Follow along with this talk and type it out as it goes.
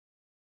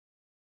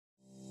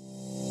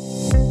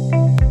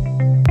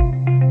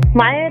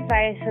My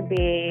advice would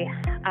be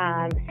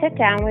sit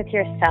down with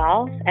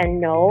yourself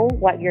and know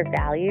what your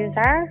values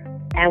are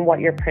and what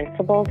your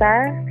principles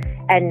are,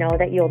 and know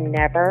that you'll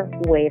never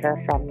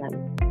waver from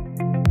them.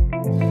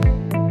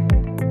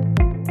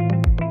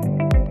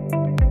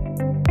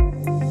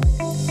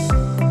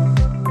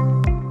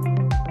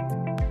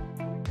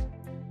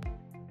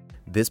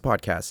 This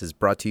podcast is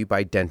brought to you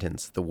by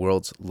Dentons, the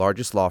world's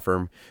largest law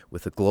firm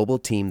with a global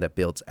team that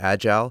builds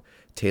agile,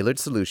 tailored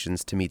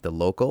solutions to meet the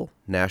local,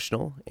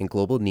 national, and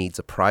global needs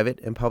of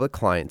private and public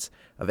clients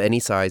of any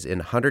size in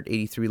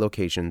 183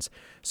 locations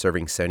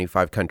serving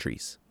 75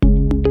 countries.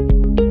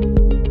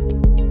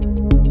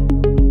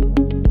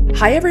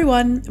 Hi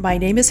everyone, my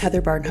name is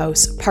Heather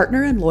Barnhouse,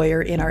 partner and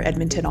lawyer in our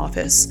Edmonton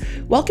office.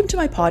 Welcome to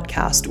my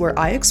podcast where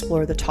I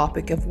explore the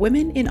topic of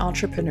women in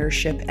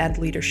entrepreneurship and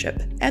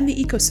leadership and the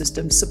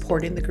ecosystem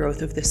supporting the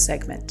growth of this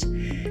segment.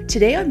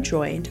 Today I'm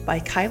joined by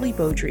Kylie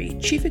Beaudry,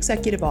 Chief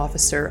Executive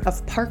Officer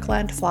of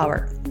Parkland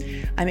Flower.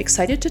 I'm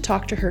excited to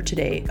talk to her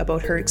today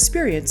about her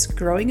experience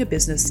growing a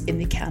business in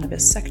the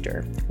cannabis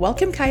sector.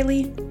 Welcome,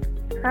 Kylie.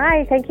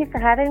 Hi, thank you for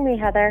having me,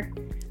 Heather.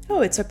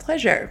 Oh, it's a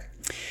pleasure.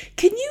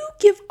 Can you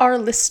give our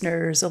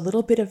listeners a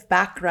little bit of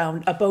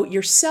background about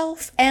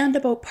yourself and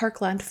about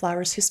Parkland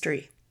Flower's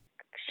history?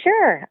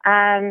 Sure.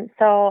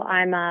 So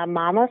I'm a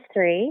mom of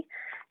three,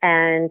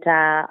 and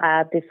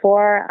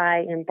before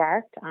I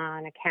embarked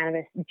on a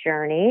cannabis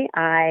journey,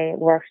 I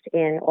worked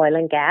in oil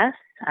and gas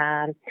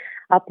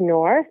up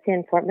north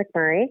in Fort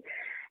McMurray.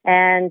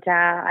 And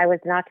I was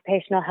an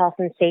occupational health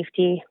and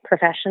safety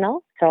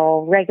professional.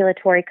 So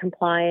regulatory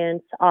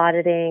compliance,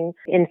 auditing,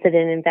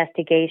 incident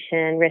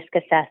investigation, risk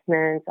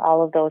assessments,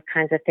 all of those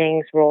kinds of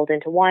things rolled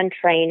into one,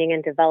 training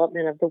and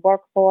development of the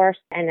workforce.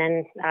 And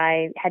then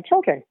I had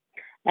children.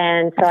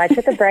 And so I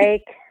took a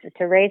break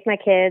to raise my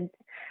kids.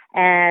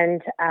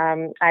 And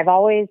I've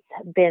always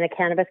been a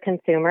cannabis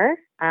consumer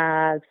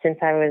since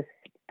I was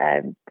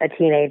a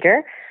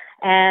teenager.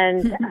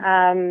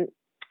 And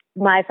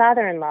my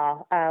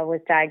father-in-law was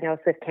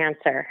diagnosed with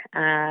cancer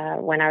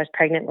when I was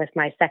pregnant with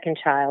my second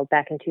child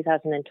back in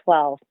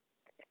 2012.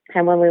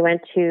 And when we went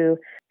to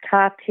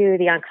talk to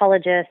the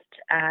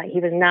oncologist,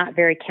 he was not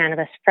very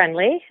cannabis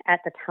friendly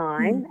at the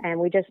time. And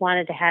we just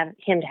wanted to have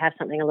him to have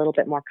something a little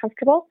bit more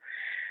comfortable.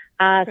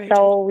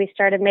 So we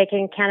started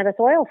making cannabis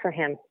oil for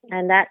him.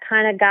 And that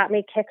kind of got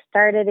me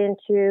kick-started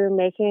into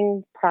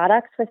making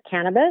products with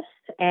cannabis.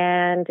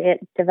 And it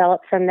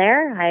developed from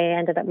there. I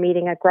ended up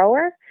meeting a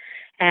grower.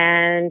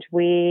 And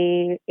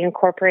we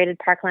incorporated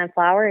Parkland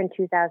Flower in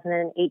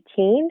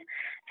 2018,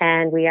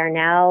 and we are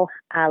now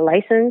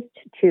licensed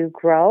to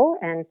grow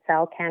and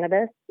sell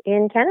cannabis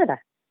in Canada.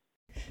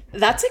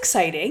 That's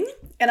exciting.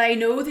 And I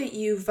know that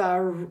you've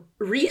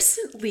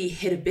recently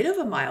hit a bit of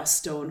a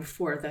milestone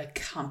for the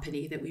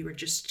company that we were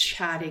just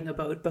chatting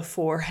about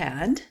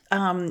beforehand.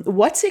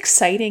 What's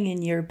exciting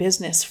in your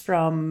business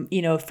from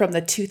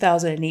the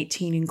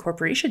 2018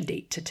 incorporation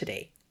date to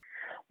today?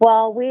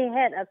 Well, we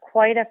hit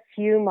quite a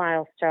few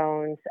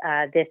milestones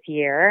this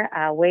year,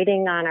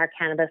 waiting on our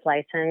cannabis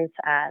license.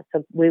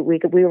 So we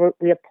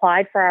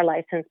applied for our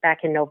license back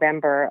in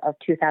November of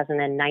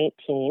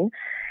 2019,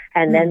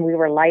 and then we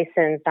were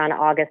licensed on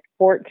August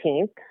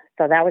 14th.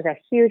 So that was a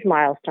huge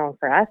milestone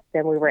for us.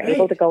 Then we were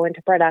able to go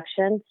into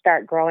production,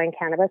 start growing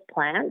cannabis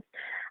plants.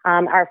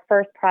 Our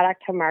first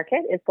product to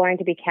market is going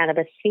to be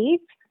cannabis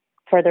seeds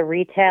for the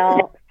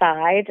retail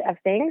side of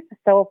things,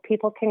 so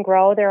people can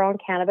grow their own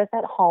cannabis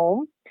at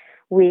home.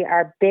 We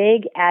are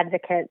big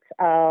advocates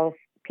of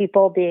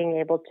people being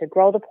able to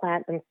grow the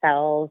plant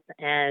themselves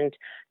and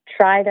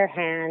try their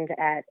hand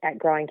at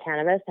growing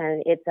cannabis,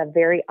 and it's a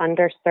very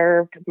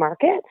underserved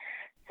market.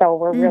 So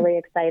we're really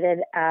excited.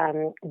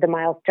 The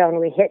milestone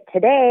we hit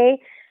today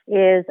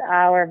is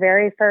our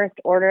very first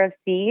order of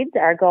seeds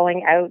are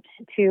going out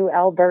to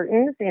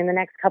Albertans in the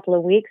next couple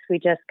of weeks. We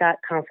just got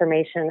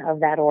confirmation of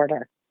that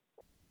order.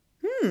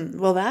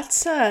 Well,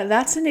 that's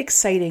an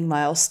exciting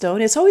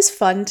milestone. It's always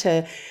fun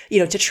to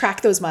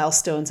track those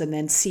milestones and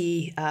then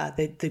see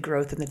the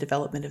growth and the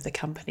development of the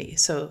company.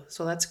 So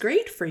that's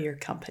great for your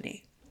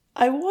company.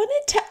 I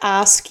wanted to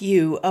ask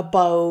you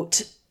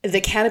about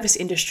the cannabis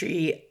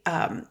industry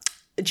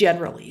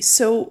generally.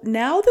 So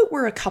now that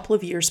we're a couple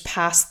of years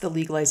past the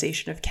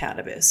legalization of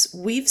cannabis,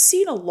 we've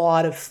seen a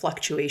lot of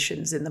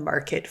fluctuations in the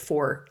market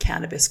for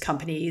cannabis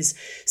companies,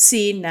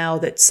 seeing now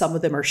that some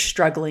of them are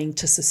struggling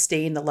to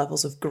sustain the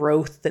levels of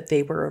growth that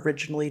they were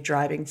originally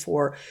driving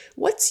for.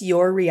 What's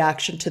your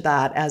reaction to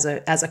that as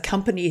a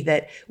company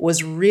that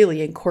was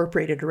really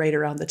incorporated right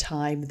around the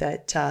time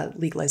that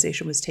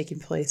legalization was taking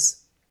place?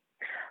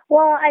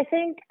 Well, I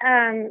think,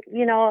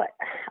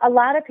 a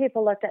lot of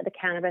people looked at the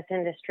cannabis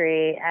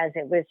industry as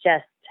it was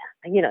just,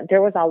 there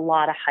was a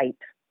lot of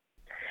hype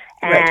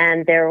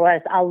and there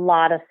was a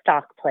lot of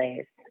stock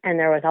plays and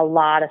there was a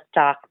lot of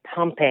stock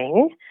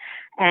pumping.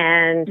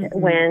 And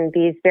when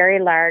these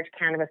very large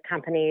cannabis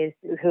companies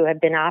who had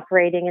been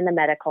operating in the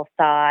medical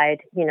side,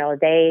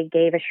 they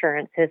gave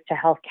assurances to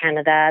Health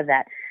Canada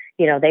that,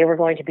 they were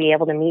going to be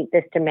able to meet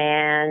this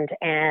demand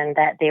and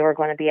that they were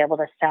going to be able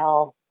to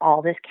sell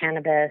all this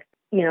cannabis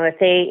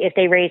if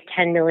they raised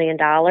 $10 million,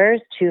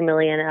 $2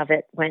 million of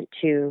it went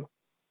to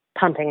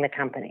pumping the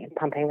company,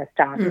 pumping the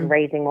stock, and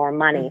raising more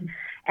money,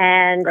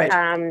 and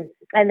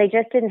they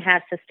just didn't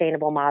have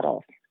sustainable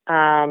models.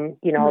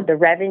 The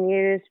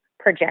revenues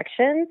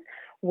projections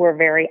were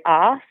very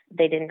off.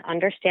 They didn't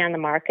understand the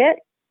market,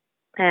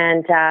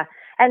 and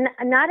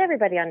not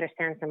everybody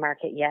understands the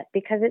market yet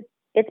because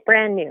it's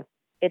brand new.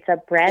 It's a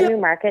brand new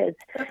market.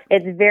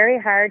 It's very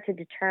hard to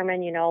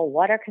determine,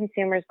 what are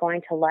consumers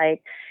going to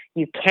like.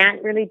 You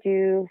can't really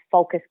do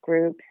focus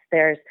groups.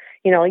 There's,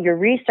 your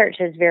research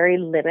is very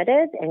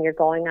limited and you're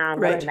going on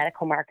what the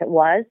medical market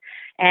was.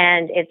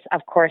 And it's,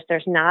 of course,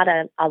 there's not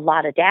a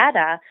lot of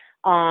data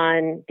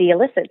on the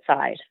illicit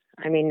side.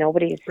 I mean,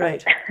 nobody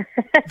has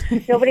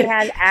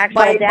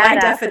actual data by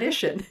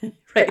definition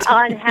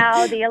on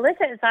how the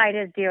illicit side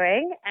is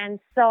doing. And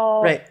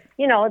so, there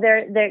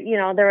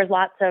was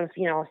lots of,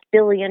 $1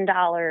 billion,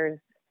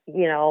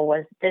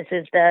 was this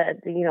is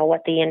the,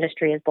 what the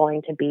industry is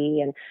going to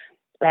be.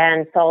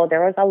 And so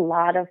there was a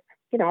lot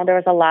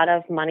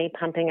of money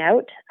pumping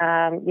out.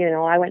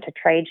 I went to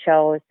trade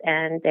shows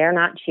and they're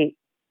not cheap,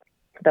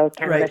 those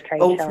cannabis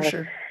trade shows. For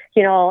sure.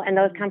 And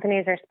those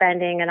companies are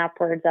spending an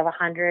upwards of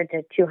 $100,000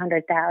 to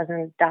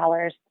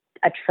 $200,000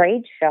 a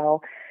trade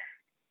show,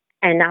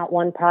 and not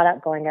one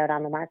product going out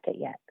on the market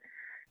yet.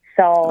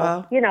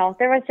 So,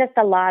 there was just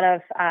a lot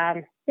of,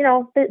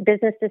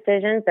 business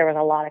decisions. There was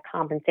a lot of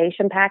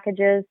compensation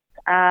packages,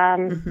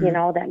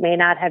 that may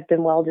not have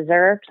been well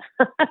deserved.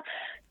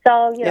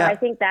 So, I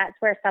think that's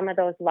where some of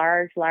those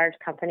large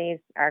companies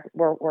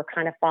were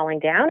kind of falling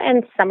down,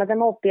 and some of them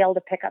will be able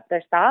to pick up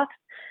their stocks.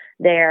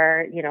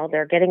 They're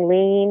getting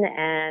lean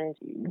and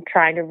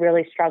trying to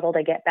really struggle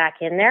to get back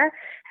in there.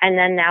 And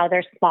then now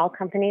there's small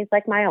companies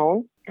like my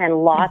own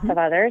and lots of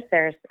others.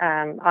 There's,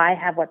 I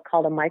have what's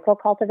called a micro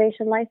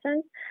cultivation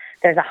license.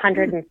 There's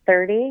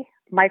 130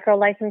 micro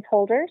license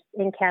holders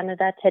in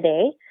Canada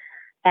today.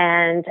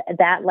 And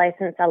that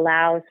license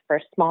allows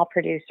for small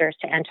producers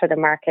to enter the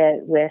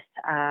market with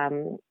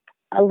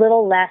a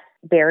little less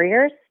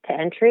barriers to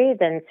entry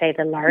than, say,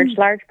 the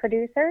large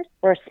producers.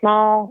 We're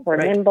small, we're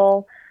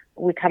nimble.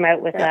 We come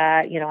out with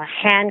a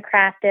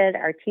handcrafted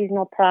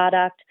artisanal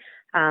product.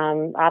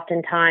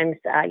 Oftentimes,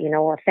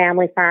 we're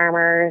family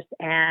farmers,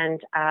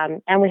 and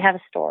we have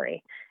a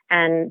story,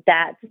 and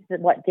that's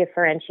what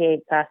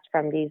differentiates us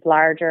from these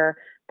larger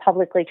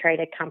publicly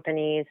traded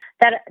companies.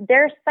 That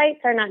their sites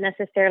are not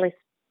necessarily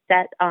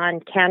set on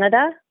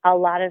Canada. A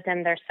lot of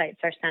them, their sites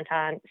are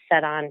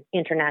set on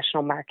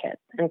international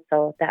markets, and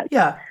so that's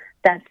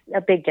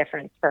a big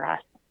difference for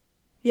us.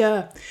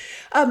 Yeah.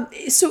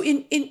 So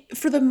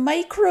for the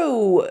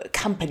micro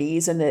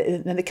companies and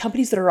the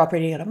companies that are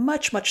operating at a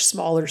much, much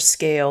smaller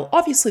scale,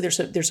 obviously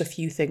there's a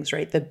few things,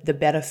 right? The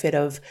benefit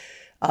of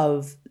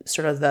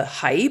sort of the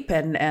hype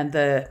and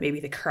the maybe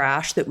the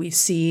crash that we've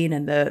seen,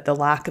 and the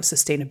lack of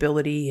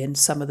sustainability in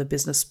some of the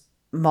business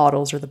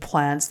models or the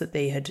plans that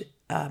they had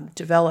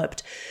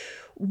developed.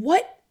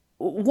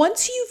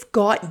 Once you've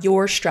got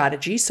your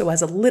strategy, so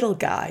as a little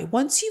guy,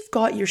 once you've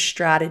got your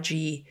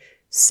strategy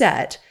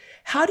set,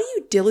 how do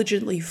you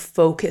diligently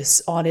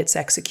focus on its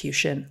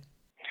execution?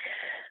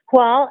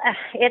 Well,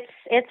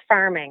 it's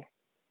farming.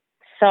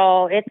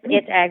 So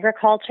it's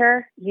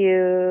agriculture.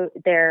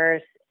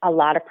 There's a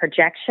lot of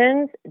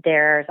projections.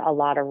 There's a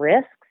lot of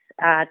risks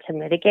to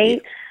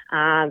mitigate.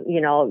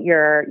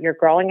 You're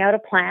growing out a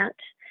plant,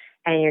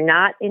 and you're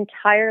not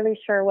entirely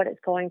sure what it's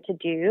going to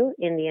do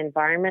in the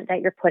environment that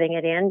you're putting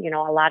it in.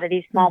 A lot of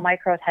these small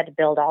micros had to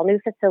build all new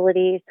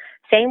facilities.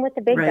 Same with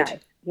the big guys.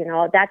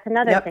 That's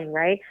another thing,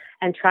 right?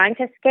 And trying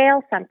to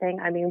scale something.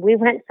 I mean, we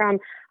went from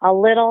a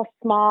little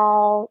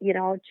small,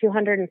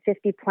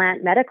 250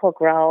 plant medical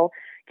grow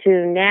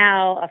to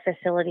now a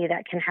facility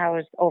that can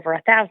house over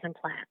 1,000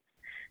 plants.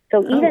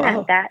 So even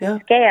at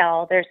that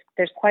scale,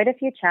 there's quite a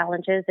few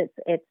challenges.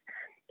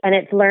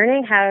 It's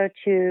learning how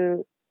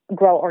to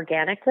grow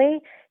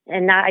organically.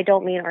 And I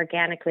don't mean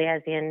organically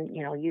as in,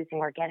 using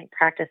organic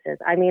practices.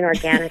 I mean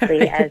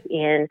organically as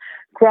in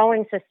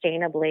growing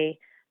sustainably,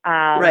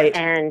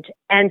 and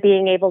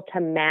being able to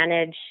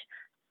manage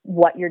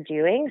what you're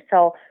doing.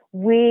 So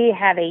we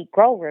have 8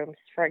 grow rooms,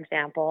 for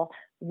example.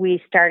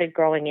 We started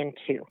growing in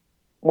 2.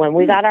 When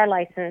we got our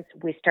license,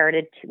 we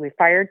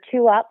fired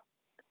 2 up.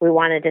 We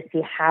wanted to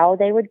see how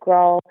they would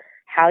grow,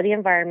 how the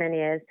environment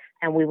is,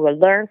 and we would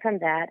learn from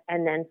that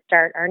and then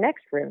start our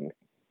next rooms.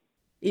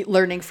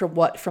 Learning from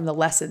the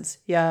lessons.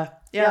 Yeah.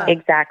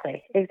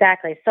 Exactly.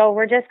 So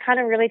we're just kind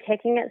of really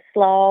taking it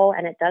slow,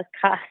 and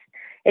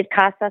it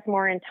costs us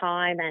more in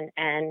time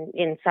and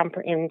in some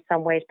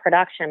ways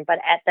production, but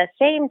at the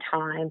same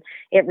time,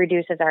 it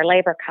reduces our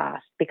labor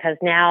costs because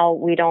now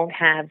we don't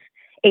have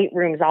 8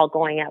 rooms all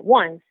going at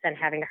once and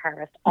having to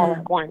harvest all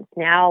at once.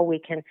 Now we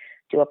can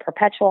do a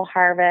perpetual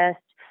harvest.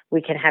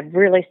 We can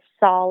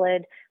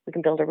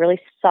build a really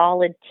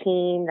solid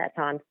team that's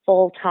on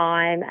full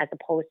time as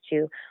opposed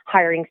to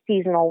hiring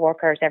seasonal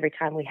workers every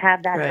time we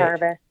have that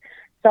harvest.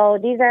 So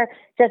these are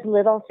just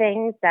little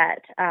things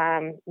that,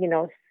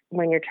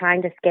 when you're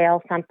trying to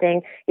scale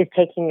something is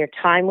taking your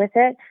time with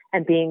it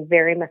and being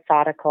very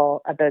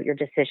methodical about your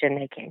decision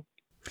making.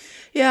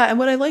 Yeah, and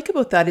what I like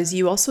about that is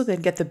you also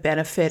then get the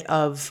benefit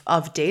of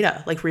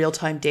data, like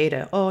real-time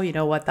data. Oh, you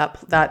know what,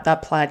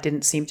 that plant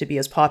didn't seem to be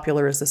as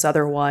popular as this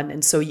other one,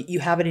 and so you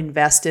haven't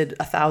invested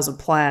 1,000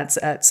 plants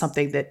at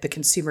something that the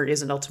consumer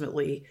isn't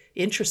ultimately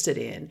interested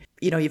in.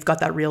 You know, you've got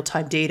that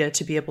real-time data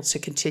to be able to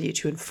continue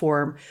to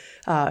inform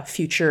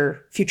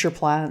future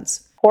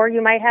plans. Or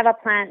you might have a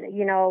plant,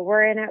 you know,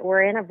 we're in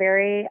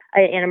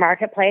a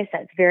marketplace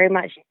that's very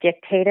much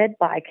dictated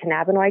by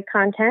cannabinoid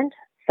content.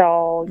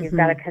 So you've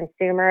got a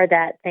consumer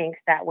that thinks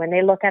that when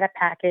they look at a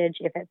package,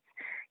 if it's,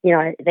 you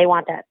know, they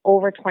want that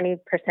over 20%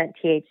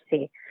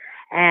 THC.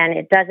 And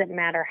it doesn't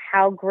matter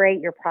how great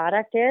your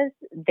product is,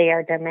 they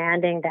are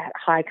demanding that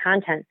high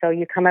content. So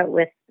you come out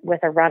with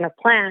a run of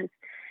plants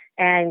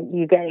and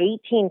you get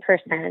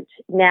 18%.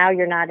 Now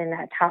you're not in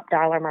that top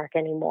dollar mark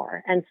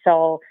anymore. And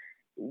so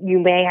you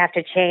may have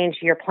to change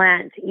your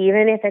plant,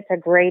 even if it's a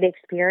great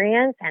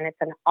experience and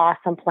it's an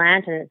awesome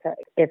plant and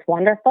it's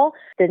wonderful.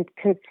 The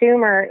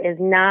consumer is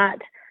not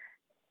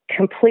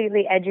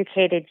completely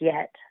educated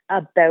yet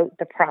about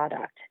the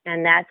product,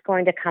 and that's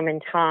going to come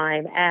in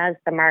time as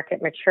the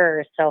market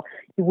matures. So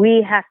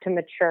we have to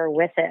mature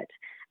with it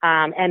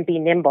and be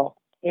nimble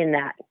in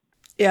that.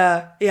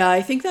 Yeah,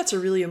 I think that's a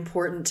really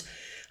important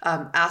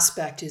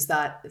aspect, is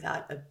that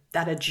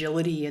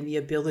agility and the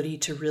ability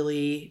to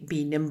really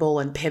be nimble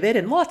and pivot.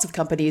 And lots of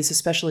companies,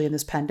 especially in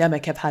this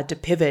pandemic, have had to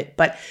pivot.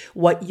 But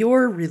what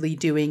you're really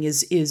doing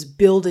is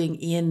building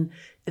in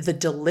the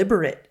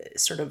deliberate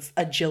sort of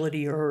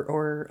agility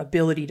or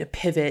ability to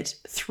pivot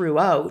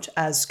throughout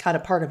as kind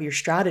of part of your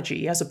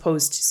strategy, as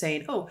opposed to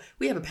saying, "Oh,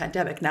 we have a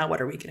pandemic, now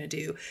what are we going to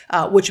do?"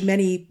 Which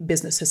many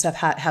businesses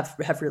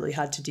have really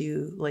had to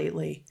do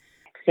lately.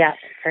 Yeah,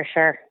 for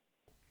sure.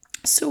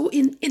 So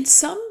in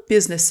some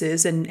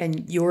businesses,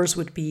 and yours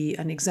would be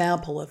an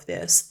example of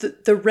this,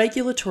 the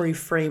regulatory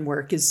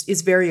framework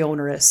is very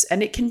onerous,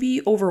 and it can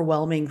be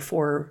overwhelming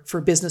for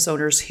business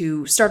owners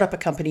who start up a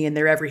company and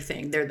they're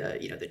everything. They're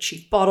the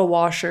chief bottle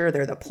washer,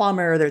 they're the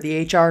plumber, they're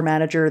the HR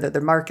manager, they're the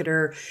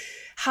marketer.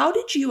 How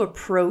did you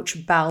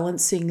approach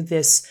balancing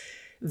this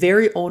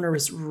very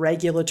onerous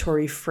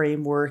regulatory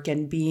framework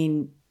and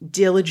being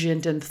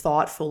diligent and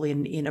thoughtful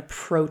in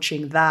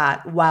approaching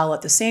that, while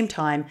at the same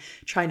time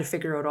trying to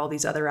figure out all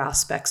these other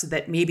aspects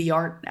that maybe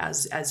aren't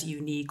as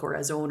unique or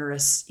as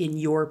onerous in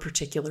your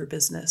particular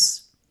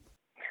business?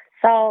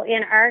 So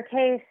in our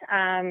case,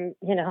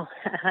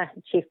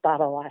 chief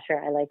bottle washer,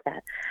 I like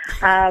that.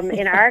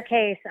 In our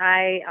case,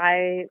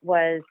 I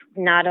was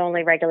not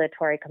only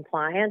regulatory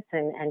compliance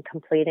and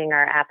completing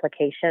our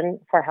application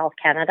for Health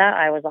Canada,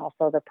 I was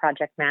also the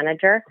project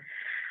manager.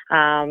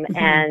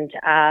 And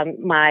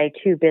my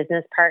two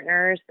business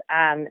partners,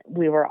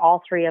 we were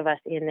all three of us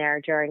in there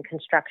during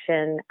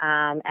construction,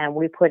 and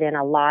we put in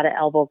a lot of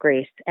elbow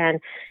grease. And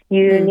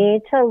you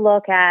need to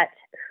look at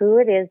who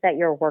it is that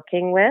you're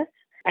working with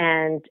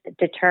and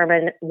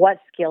determine what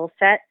skill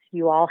sets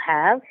you all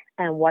have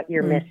and what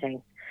you're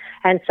missing.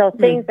 And so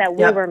things that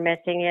we were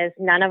missing is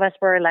none of us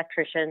were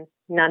electricians,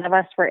 none of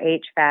us were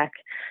HVAC,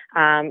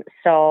 and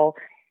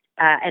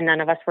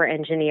none of us were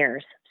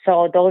engineers.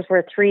 So those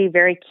were three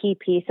very key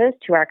pieces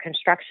to our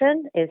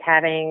construction, is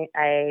having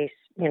a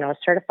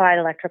certified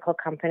electrical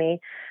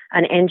company,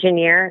 an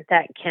engineer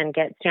that can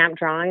get stamp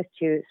drawings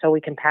so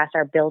we can pass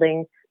our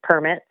building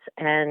permits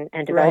and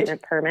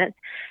development permits,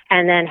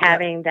 and then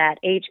having that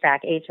HVAC.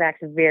 HVAC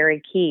is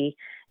very key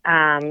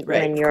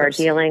when you're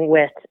dealing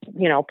with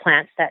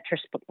plants that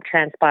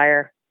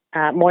transpire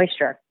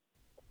moisture.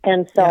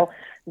 And so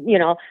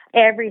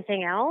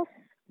everything else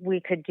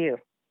we could do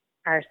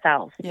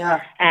ourselves,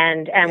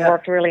 and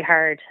worked really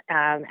hard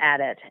at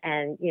it,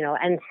 and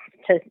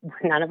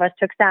none of us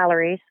took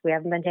salaries. We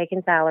haven't been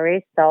taking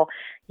salaries, so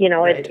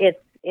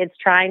it's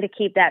trying to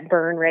keep that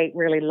burn rate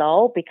really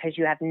low, because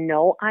you have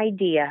no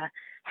idea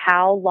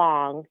how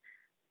long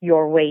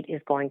your wait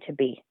is going to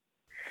be.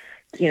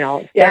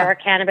 There are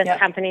cannabis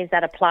companies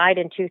that applied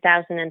in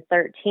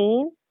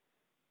 2013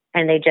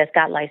 and they just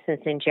got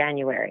licensed in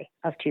January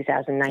of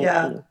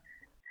 2019.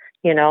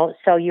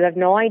 So you have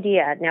no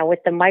idea. Now with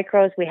the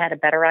micros, we had a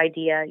better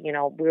idea.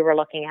 We were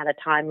looking at a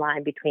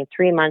timeline between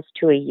 3 months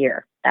to a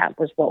year. That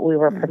was what we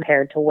were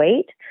prepared to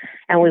wait.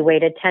 And we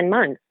waited 10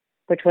 months,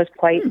 which was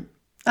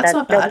that's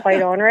not still bad.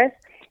 Quite onerous.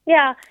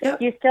 Yeah.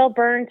 You still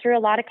burn through a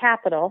lot of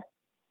capital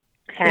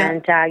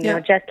and,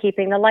 just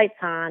keeping the lights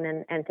on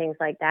and things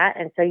like that.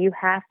 And so you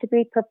have to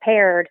be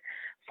prepared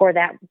for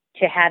that,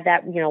 to have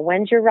that,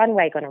 when's your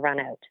runway going to run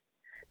out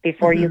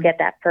before you get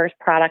that first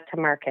product to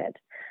market?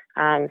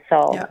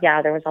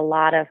 There was a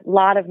lot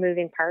of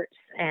moving parts,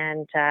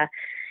 and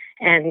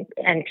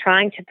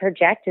trying to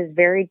project is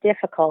very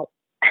difficult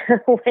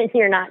when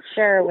you're not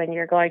sure when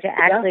you're going to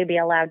actually be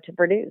allowed to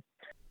produce.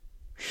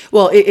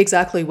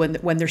 Exactly.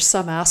 When there's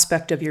some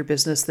aspect of your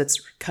business that's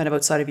kind of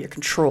outside of your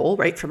control,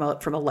 right? From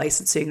a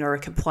licensing or a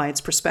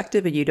compliance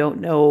perspective, and you don't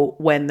know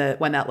when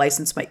that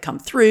license might come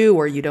through,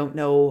 or you don't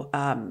know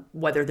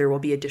whether there will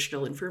be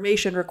additional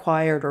information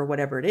required or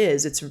whatever it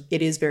is.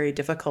 It is very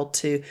difficult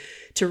to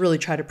really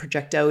try to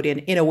project out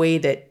in a way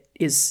that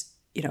is,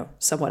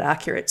 somewhat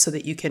accurate, so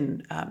that you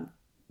can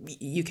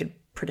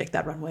predict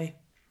that runway.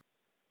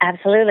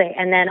 Absolutely.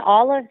 And then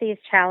all of these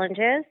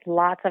challenges,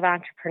 lots of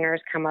entrepreneurs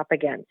come up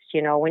against,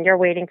 when you're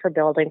waiting for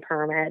building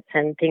permits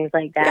and things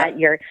like that,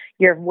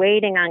 you're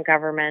waiting on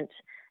government,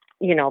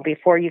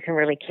 before you can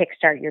really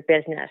kickstart your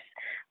business.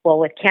 Well,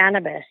 with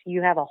cannabis,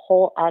 you have a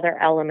whole other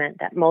element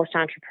that most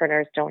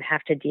entrepreneurs don't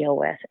have to deal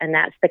with, and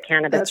that's the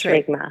cannabis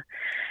stigma.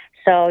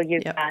 So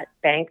you've got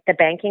the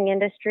banking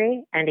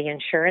industry and the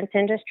insurance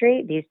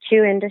industry. These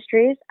two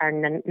industries are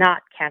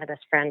not cannabis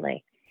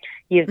friendly.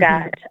 You've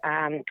got,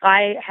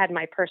 I had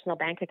my personal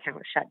bank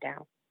account shut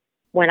down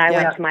when I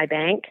went to my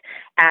bank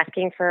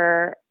asking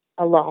for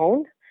a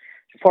loan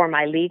for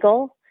my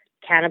legal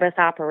cannabis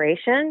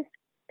operation.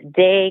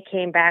 They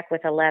came back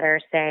with a letter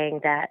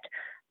saying that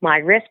my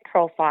risk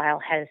profile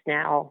has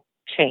now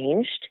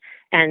changed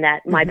and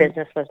that my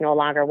business was no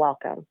longer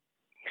welcome.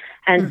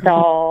 And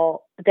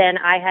so then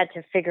I had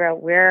to figure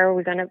out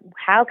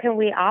how can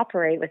we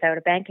operate without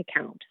a bank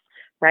account?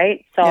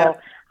 Right. So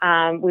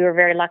we were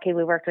very lucky.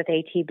 We worked with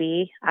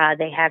ATB.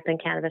 They have been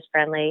cannabis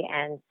friendly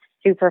and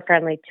super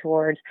friendly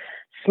towards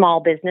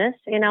small business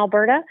in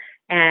Alberta.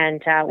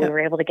 And we were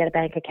able to get a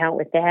bank account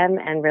with them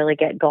and really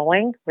get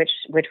going, which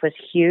was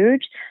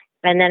huge.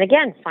 And then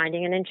again,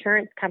 finding an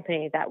insurance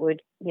company that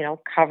would,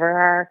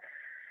 cover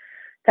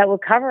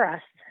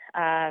us.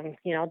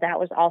 That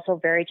was also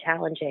very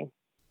challenging.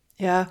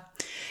 Yeah,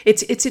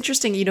 it's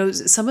interesting.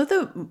 Some of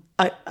the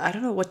I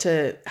don't know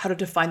how to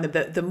define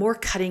them. The more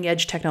cutting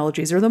edge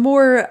technologies, or the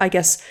more, I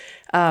guess,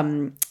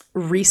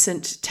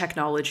 recent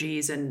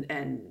technologies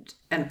and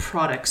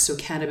products. So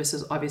cannabis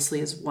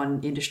is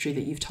one industry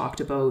that you've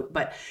talked about,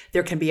 but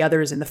there can be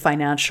others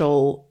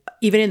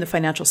even in the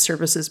financial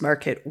services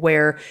market,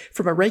 where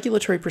from a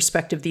regulatory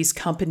perspective, these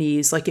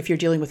companies, like if you're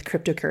dealing with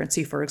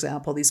cryptocurrency, for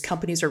example, these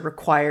companies are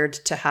required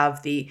to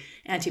have the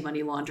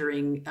anti-money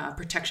laundering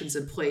protections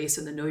in place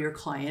and the know your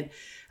client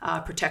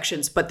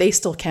protections, but they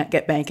still can't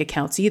get bank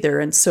accounts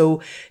either. And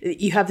so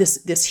you have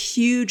this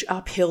huge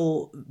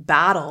uphill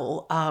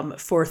battle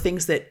for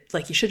things that,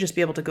 like, you should just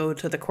be able to go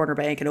to the corner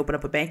bank and open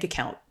up a bank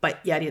account.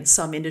 But yet in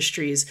some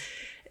industries,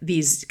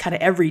 these kind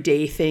of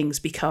everyday things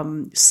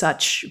become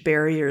such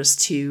barriers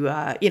to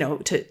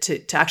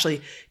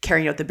actually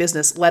carrying out the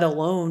business, let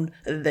alone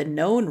the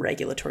known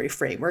regulatory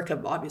framework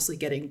of obviously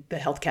getting the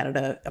Health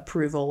Canada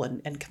approval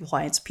and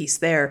compliance piece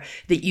there,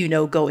 that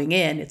going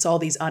in. It's all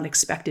these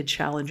unexpected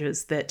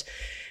challenges that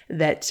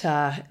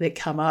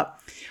come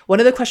up. One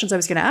of the questions I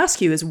was going to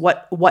ask you is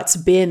what's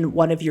been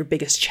one of your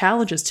biggest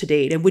challenges to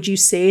date? And would you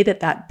say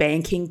that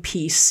banking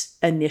piece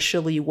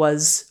initially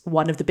was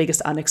one of the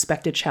biggest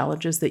unexpected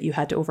challenges that you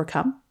had to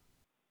overcome?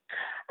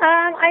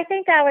 I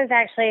think that was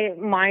actually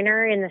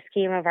minor in the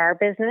scheme of our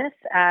business.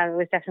 It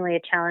was definitely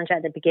a challenge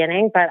at the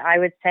beginning, but I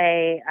would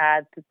say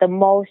the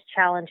most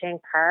challenging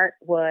part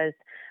was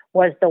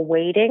the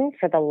waiting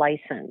for the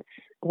license.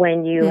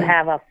 When you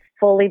have a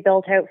fully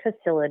built out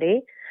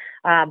facility,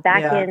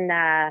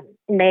 in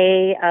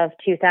May of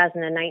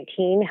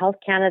 2019, Health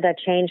Canada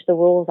changed the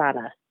rules on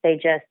us. They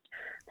just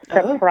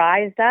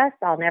surprised us.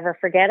 I'll never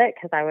forget it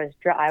because I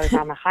was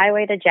on the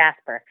highway to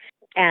Jasper,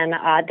 and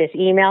this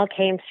email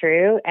came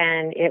through,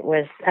 and it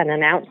was an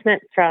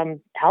announcement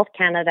from Health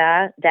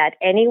Canada that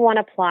anyone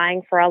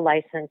applying for a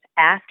license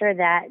after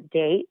that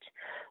date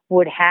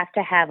would have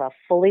to have a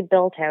fully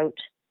built out,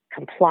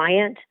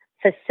 compliant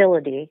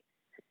facility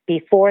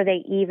before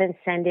they even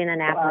send in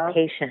an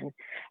application.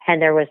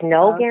 And there was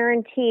no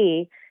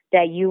guarantee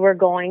that you were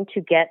going to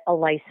get a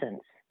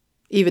license.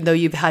 Even though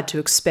you've had to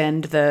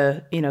expend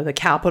the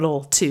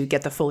capital to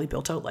get the fully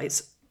built out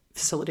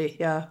facility.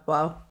 Yeah.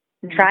 Wow.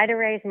 Try to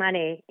raise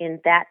money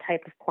in that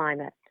type of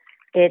climate.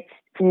 It's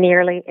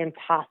nearly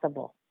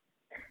impossible.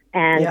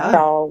 And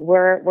so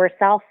we're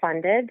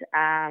self-funded.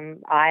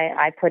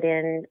 I put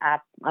in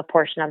a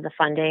portion of the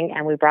funding,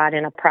 and we brought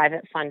in a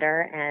private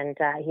funder, and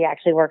he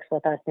actually works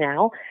with us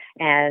now.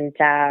 And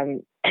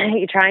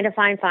you're trying to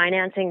find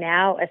financing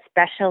now,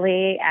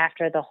 especially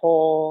after the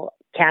whole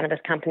cannabis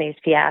companies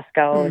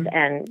fiascos,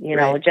 and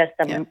just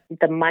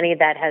the money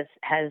that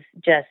has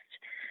just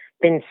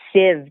been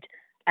sieved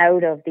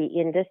out of the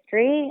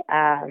industry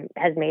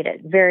has made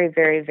it very,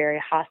 very, very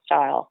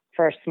hostile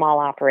for small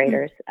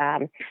operators.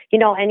 And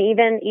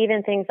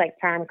even things like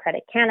Farm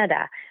Credit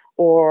Canada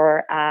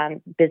or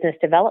Business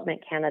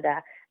Development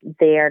Canada,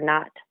 they are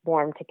not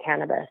warm to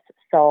cannabis.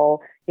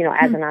 So,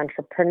 as an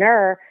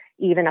entrepreneur,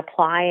 even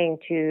applying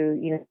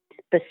to,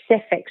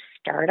 specific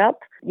startup,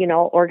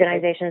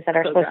 organizations that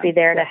are supposed to be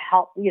there to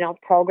help,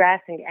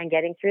 progress and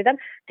getting through them,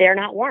 they're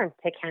not warm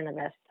to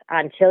cannabis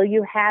until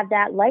you have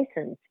that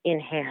license in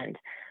hand.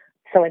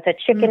 So it's a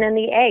chicken and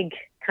the egg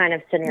kind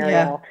of scenario.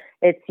 Yeah.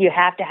 It's you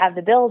have to have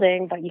the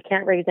building, but you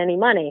can't raise any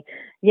money,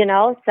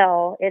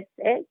 So it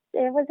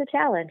was a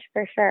challenge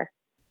for sure.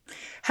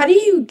 How do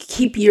you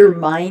keep your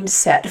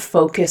mindset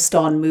focused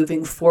on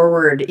moving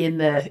forward in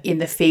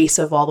the face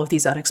of all of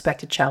these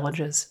unexpected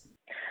challenges?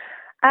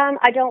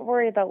 I don't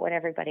worry about what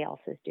everybody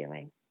else is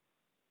doing.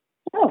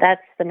 Oh,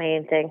 That's the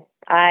main thing.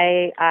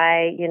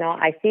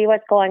 I see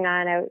what's going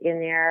on out in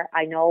there.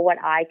 I know what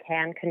I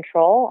can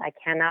control. I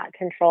cannot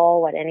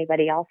control what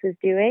anybody else is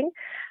doing.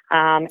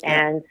 yeah.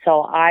 And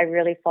so I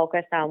really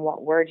focus on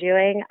what we're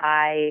doing.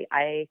 I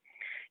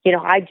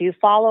do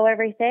follow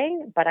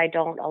everything, but I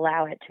don't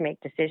allow it to make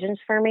decisions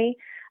for me.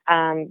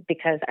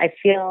 Because I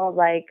feel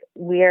like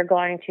we are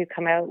going to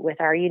come out with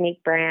our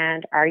unique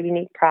brand, our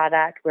unique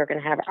product. We're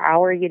going to have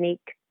our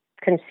unique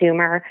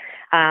consumer,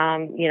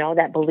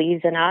 that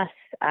believes in us.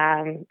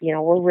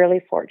 We're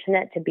really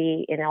fortunate to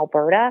be in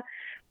Alberta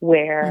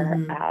where,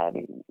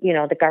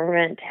 the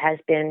government has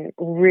been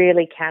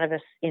really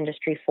cannabis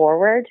industry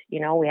forward.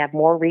 We have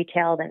more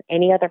retail than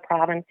any other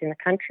province in the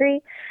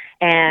country.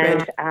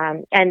 And,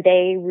 Right. And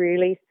they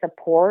really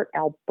support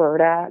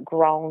Alberta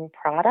grown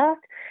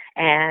product.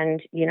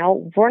 And,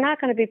 we're not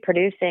going to be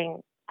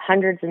producing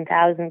hundreds and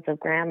thousands of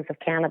grams of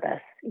cannabis.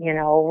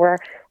 We're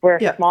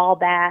Yeah. a small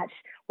batch.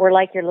 We're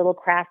like your little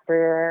craft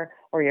brewer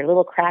or your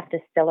little craft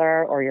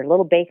distiller or your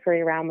little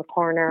bakery around the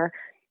corner.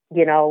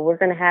 We're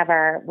going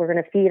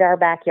to feed our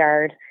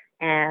backyard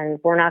and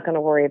we're not going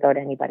to worry about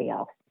anybody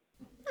else.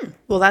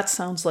 Well, that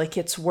sounds like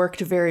it's worked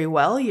very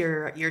well.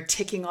 You're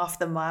ticking off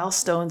the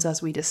milestones as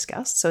we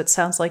discussed. So it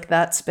sounds like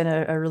that's been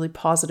a really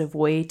positive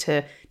way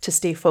to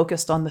stay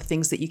focused on the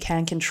things that you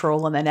can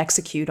control and then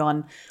execute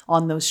on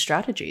those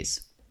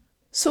strategies.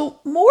 So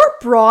more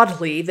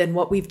broadly than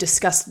what we've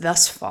discussed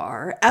thus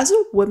far, as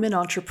a woman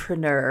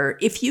entrepreneur,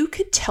 if you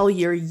could tell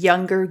your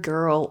younger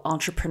girl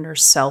entrepreneur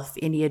self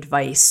any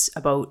advice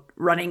about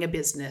running a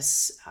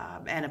business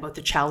and about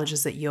the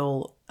challenges that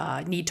you'll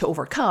need to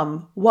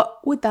overcome, what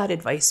would that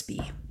advice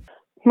be?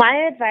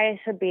 My advice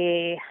would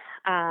be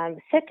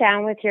sit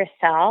down with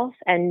yourself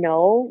and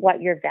know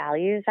what your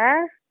values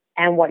are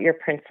and what your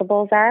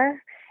principles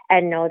are,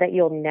 and know that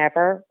you'll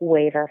never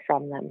waver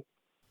from them.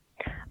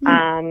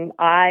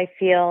 I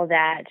feel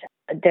that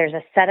there's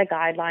a set of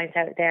guidelines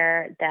out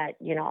there that,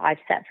 I've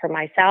set for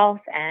myself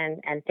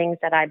and things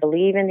that I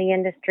believe in the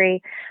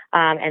industry,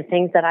 and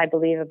things that I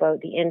believe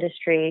about the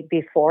industry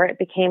before it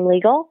became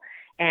legal.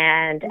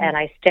 And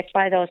I stick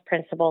by those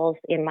principles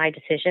in my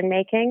decision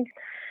making.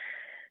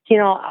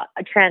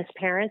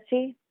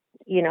 Transparency,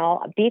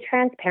 be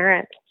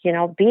transparent,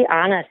 be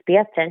honest, be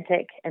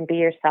authentic, and be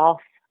yourself.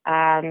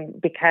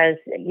 Because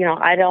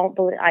I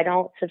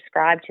don't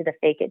subscribe to the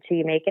fake it till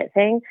you make it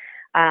thing.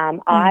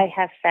 I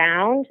have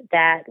found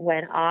that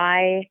when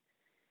I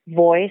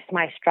voice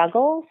my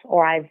struggles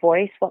or I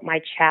voice what my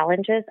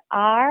challenges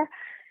are,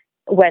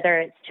 whether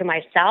it's to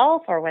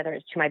myself or whether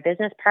it's to my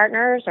business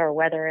partners or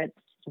whether it's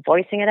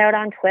voicing it out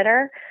on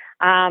Twitter,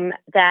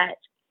 that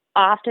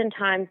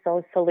oftentimes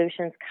those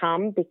solutions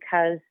come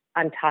because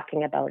I'm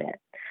talking about it.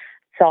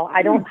 So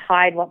I don't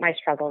hide what my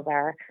struggles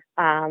are.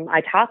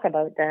 I talk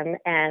about them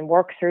and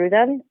work through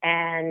them.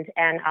 And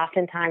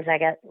oftentimes I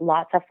get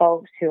lots of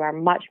folks who are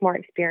much more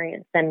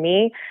experienced than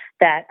me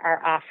that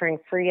are offering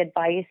free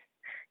advice.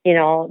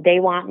 They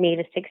want me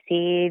to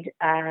succeed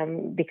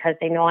because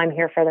they know I'm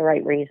here for the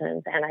right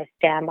reasons and I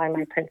stand by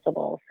my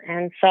principles.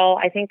 And so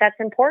I think that's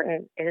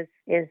important is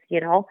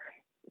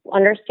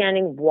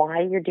understanding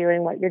why you're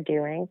doing what you're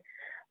doing,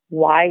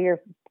 why you're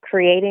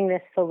creating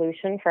this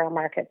solution for a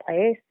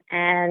marketplace,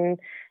 and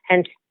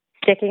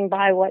sticking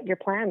by what your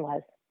plan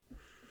was.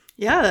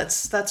 Yeah,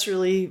 that's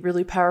really,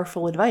 really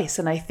powerful advice.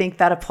 And I think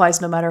that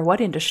applies no matter what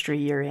industry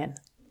you're in.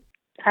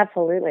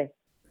 Absolutely.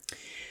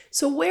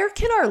 So where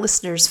can our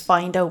listeners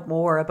find out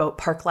more about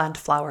Parkland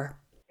Flower?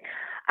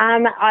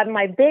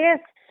 My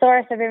biggest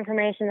source of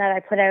information that I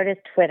put out is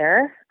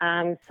Twitter.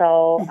 I'm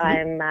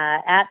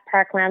at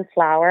Parkland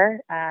Flower.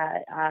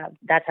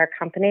 That's our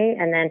company.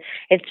 And then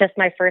it's just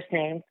my first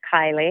name,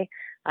 Kylie,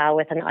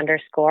 with an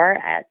underscore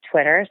at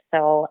Twitter.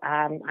 So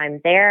I'm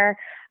there.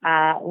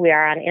 We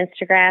are on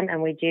Instagram,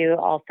 and we do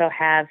also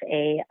have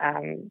a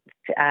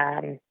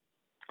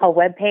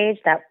webpage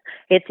that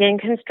it's in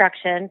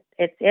construction.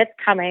 It's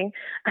coming.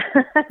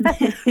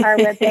 Our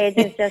webpage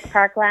is just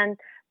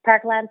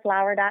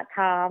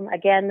parklandflower.com.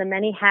 Again, the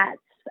many hats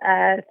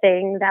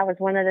thing, that was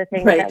one of the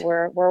things that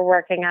we're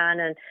working on,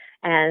 and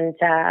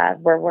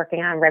we're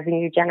working on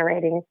revenue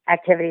generating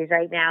activities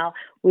right now.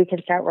 We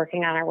can start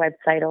working on our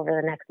website over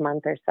the next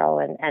month or so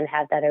and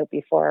have that out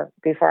before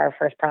our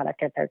first product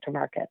gets out to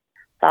market.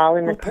 It's all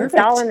in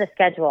the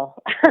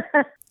schedule.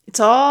 It's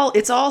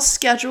all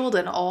scheduled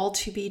and all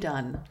to be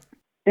done.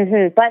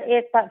 Mm-hmm. But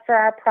for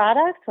our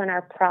products, when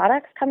our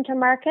products come to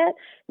market,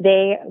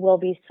 they will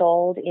be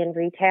sold in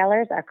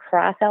retailers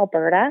across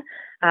Alberta.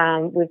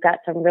 We've got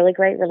some really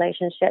great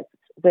relationships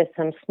with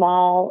some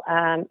small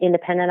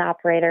independent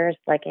operators.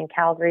 Like in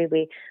Calgary,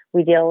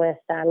 we deal with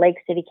Lake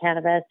City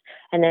Cannabis,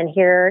 and then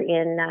here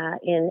in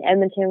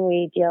Edmonton,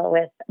 we deal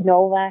with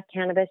Nova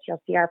Cannabis.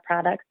 You'll see our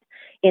products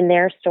in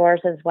their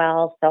stores as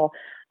well. So,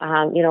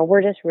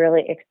 we're just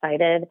really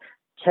excited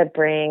to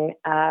bring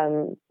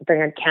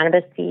our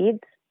cannabis seeds,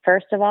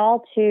 first of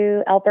all,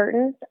 to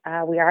Albertans.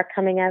 We are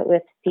coming out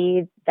with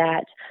seeds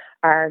that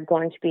are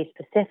going to be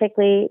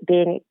specifically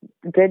being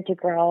good to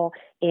grow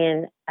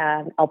in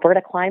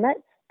Alberta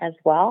climates as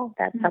well.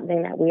 That's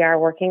something that we are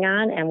working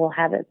on, and we'll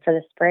have it for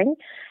the spring.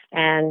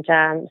 And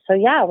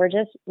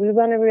we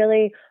want to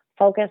really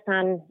focus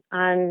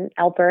on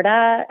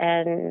Alberta,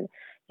 and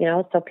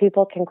so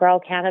people can grow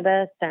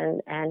cannabis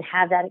and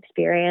have that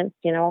experience.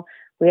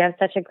 We have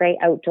such a great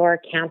outdoor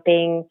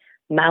camping,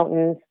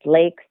 mountains,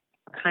 lakes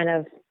kind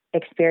of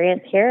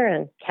experience here,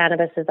 and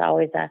cannabis is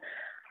always a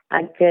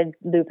good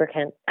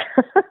lubricant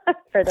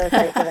for those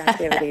types of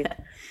activities.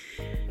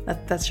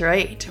 That's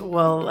right.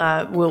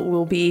 Well,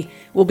 we'll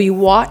be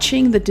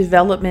watching the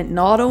development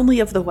not only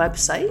of the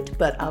website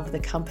but of the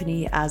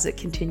company as it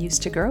continues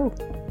to grow.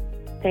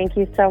 Thank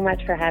you so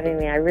much for having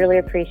me. I really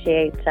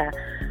appreciate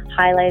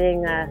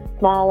highlighting a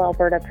small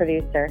Alberta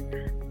producer.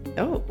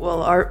 Oh,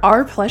 well,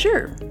 our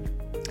pleasure.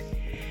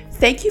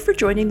 Thank you for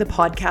joining the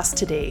podcast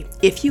today.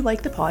 If you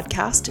like the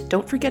podcast,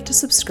 don't forget to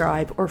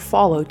subscribe or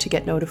follow to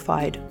get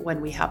notified when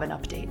we have an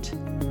update.